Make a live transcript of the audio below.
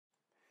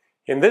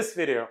In this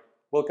video,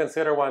 we'll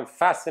consider one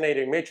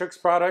fascinating matrix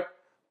product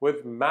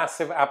with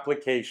massive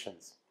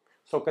applications.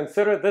 So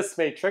consider this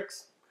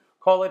matrix,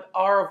 call it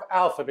R of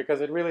alpha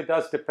because it really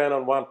does depend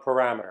on one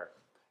parameter.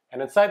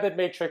 And inside that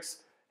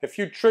matrix, a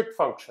few trig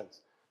functions.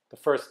 The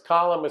first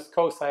column is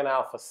cosine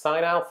alpha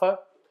sine alpha,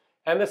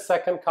 and the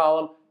second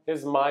column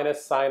is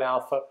minus sine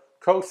alpha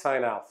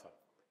cosine alpha.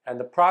 And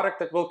the product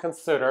that we'll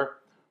consider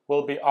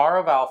will be R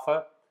of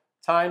alpha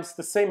times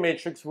the same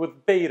matrix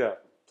with beta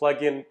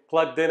plugged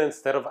in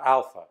instead of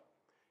alpha.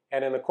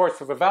 And in the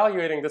course of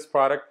evaluating this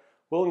product,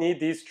 we'll need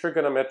these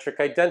trigonometric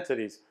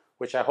identities,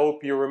 which I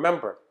hope you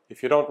remember.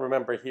 If you don't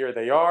remember, here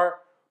they are.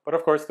 But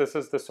of course, this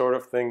is the sort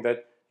of thing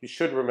that you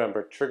should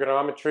remember.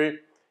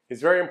 Trigonometry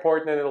is very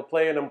important, and it'll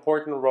play an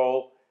important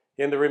role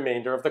in the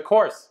remainder of the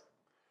course.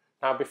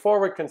 Now, before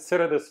we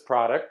consider this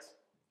product,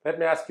 let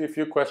me ask you a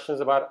few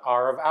questions about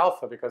R of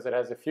alpha, because it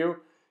has a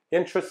few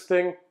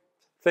interesting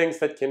things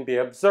that can be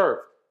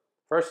observed.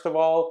 First of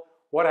all,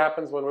 what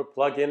happens when we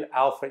plug in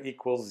alpha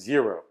equals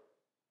 0?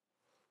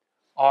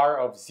 R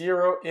of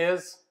 0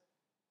 is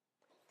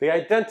the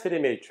identity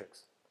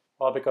matrix.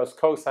 Well, because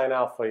cosine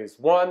alpha is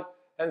 1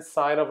 and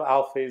sine of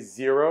alpha is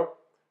 0,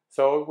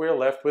 so we're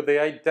left with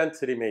the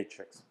identity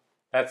matrix.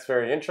 That's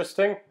very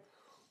interesting.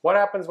 What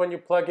happens when you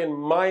plug in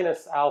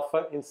minus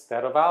alpha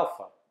instead of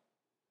alpha?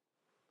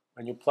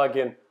 When you plug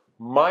in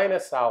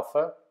minus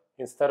alpha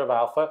instead of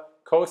alpha,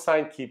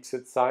 cosine keeps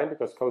its sign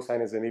because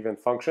cosine is an even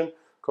function.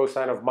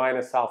 Cosine of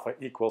minus alpha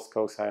equals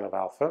cosine of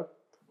alpha.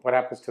 What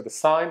happens to the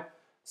sine?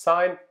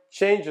 Sine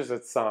changes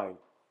its sign.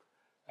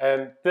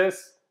 And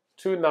these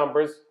two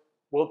numbers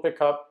will pick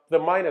up the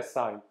minus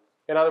sign.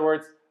 In other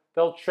words,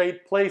 they'll trade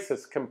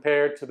places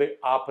compared to the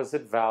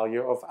opposite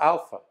value of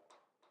alpha.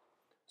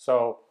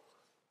 So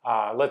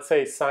let's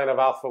say sine of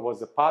alpha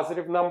was a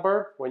positive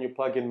number. When you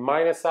plug in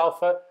minus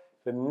alpha,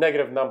 the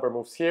negative number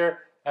moves here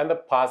and the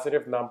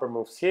positive number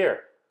moves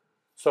here.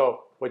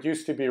 So what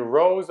used to be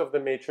rows of the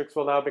matrix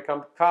will now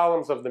become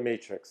columns of the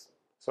matrix.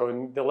 So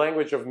in the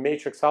language of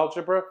matrix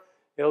algebra,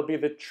 it'll be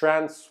the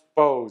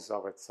transpose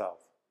of itself.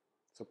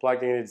 So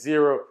plugging in at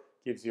 0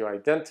 gives you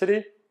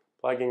identity.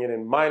 Plugging it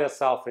in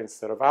minus alpha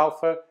instead of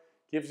alpha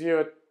gives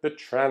you the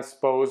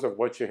transpose of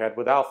what you had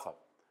with alpha.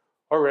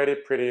 Already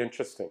pretty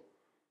interesting.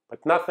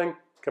 But nothing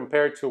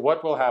compared to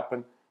what will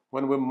happen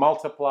when we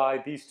multiply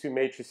these two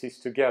matrices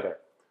together.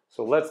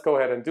 So let's go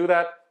ahead and do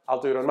that.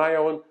 I'll do it on my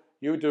own.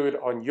 You do it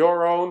on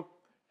your own.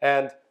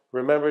 And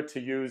remember to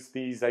use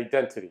these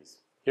identities.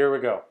 Here we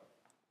go.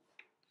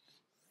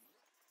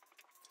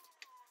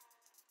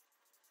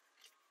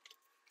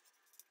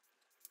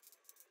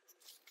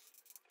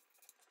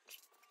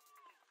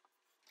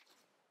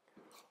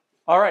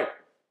 All right,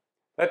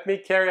 let me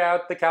carry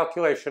out the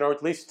calculation, or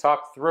at least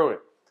talk through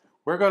it.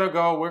 We're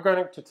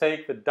going to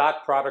take the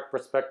dot product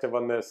perspective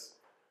on this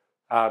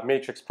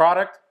matrix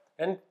product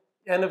and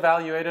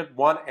evaluate it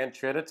one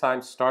entry at a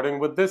time, starting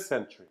with this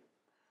entry.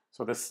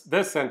 So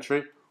this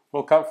entry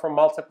will come from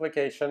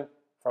multiplication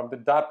from the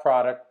dot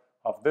product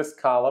of this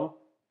column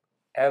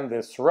and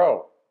this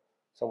row.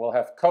 So we'll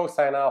have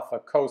cosine alpha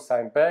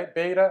cosine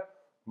beta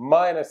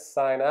minus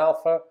sine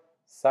alpha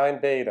sine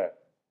beta.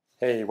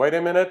 Hey, wait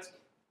a minute.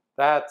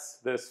 That's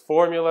this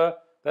formula.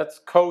 That's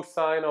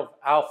cosine of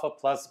alpha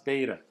plus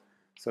beta.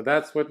 So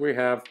that's what we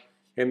have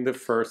in the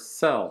first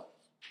cell.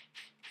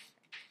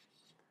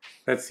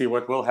 Let's see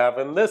what we'll have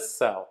in this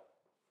cell.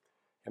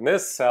 In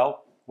this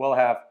cell, we'll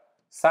have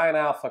sine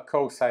alpha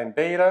cosine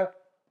beta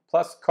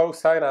plus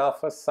cosine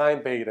alpha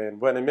sine beta.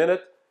 And in a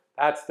minute,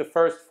 that's the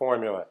first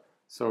formula.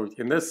 So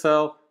in this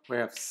cell, we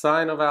have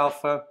sine of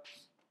alpha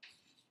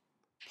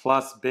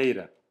plus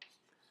beta.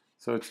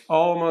 So it's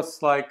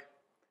almost like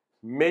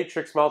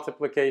matrix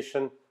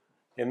multiplication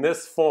in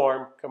this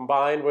form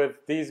combined with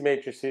these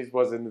matrices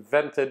was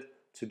invented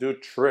to do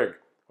trig,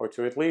 or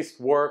to at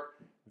least work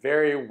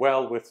very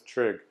well with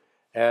trig.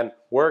 And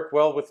work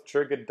well with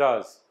trig it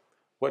does.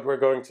 What we're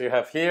going to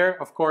have here,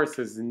 of course,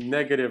 is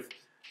negative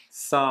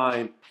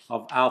sine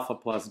of alpha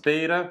plus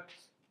beta.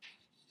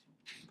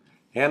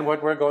 And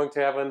what we're going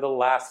to have in the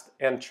last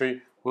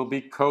entry will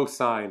be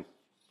cosine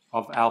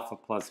of alpha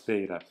plus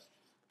beta.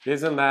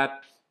 Isn't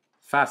that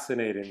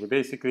fascinating? We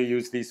basically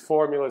use these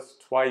formulas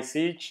twice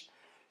each.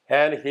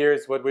 And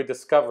here's what we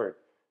discovered,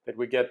 that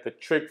we get the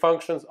trig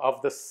functions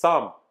of the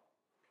sum,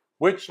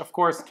 which of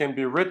course can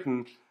be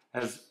written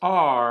as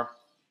R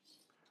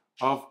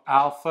of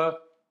alpha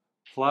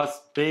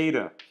plus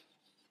beta.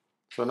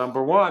 So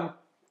number one,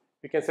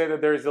 we can say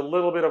that there is a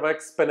little bit of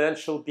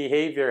exponential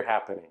behavior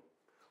happening.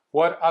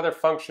 What other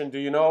function do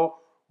you know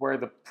where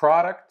the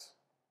product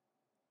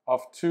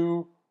of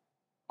two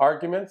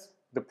arguments,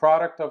 the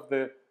product of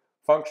the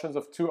functions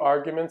of two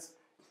arguments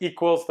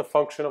equals the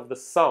function of the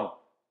sum?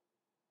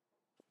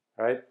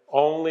 Right?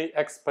 Only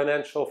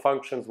exponential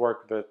functions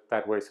work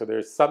that way. So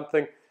there's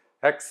something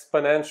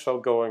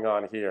exponential going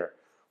on here,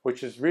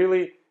 which is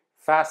really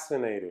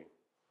fascinating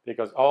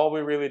because all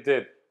we really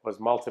did was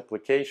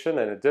multiplication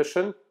and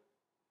addition,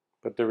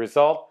 but the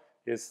result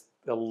is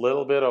a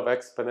little bit of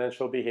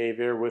exponential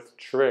behavior with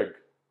trig.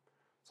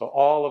 So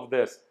all of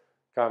this,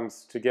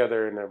 comes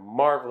together in a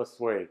marvelous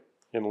way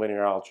in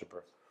linear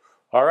algebra.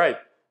 All right,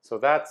 so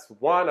that's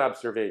one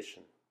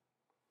observation.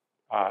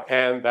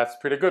 And that's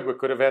pretty good. We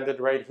could have ended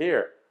right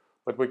here,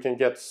 but we can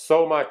get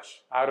so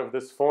much out of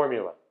this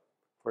formula.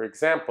 For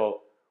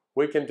example,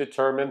 we can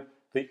determine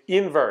the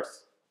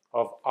inverse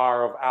of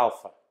R of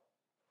alpha.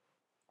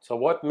 So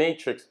what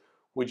matrix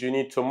would you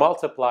need to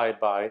multiply it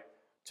by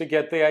to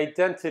get the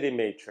identity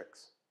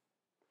matrix?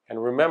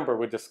 And remember,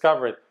 we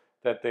discovered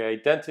that the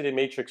identity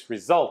matrix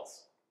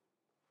results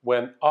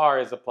when R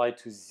is applied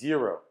to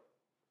 0.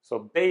 So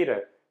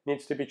beta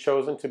needs to be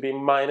chosen to be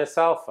minus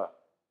alpha.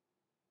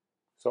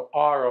 So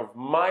R of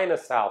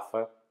minus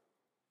alpha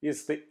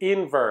is the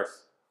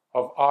inverse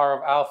of R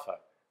of alpha,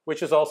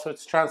 which is also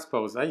its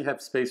transpose. Now you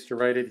have space to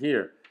write it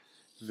here.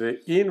 The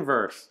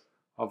inverse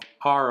of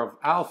R of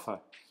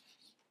alpha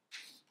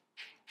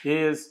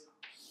is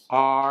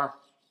R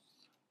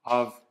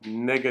of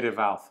negative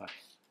alpha.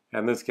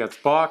 And this gets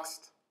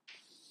boxed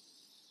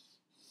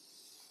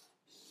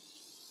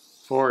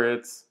for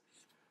its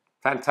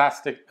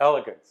fantastic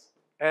elegance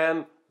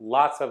and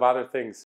lots of other things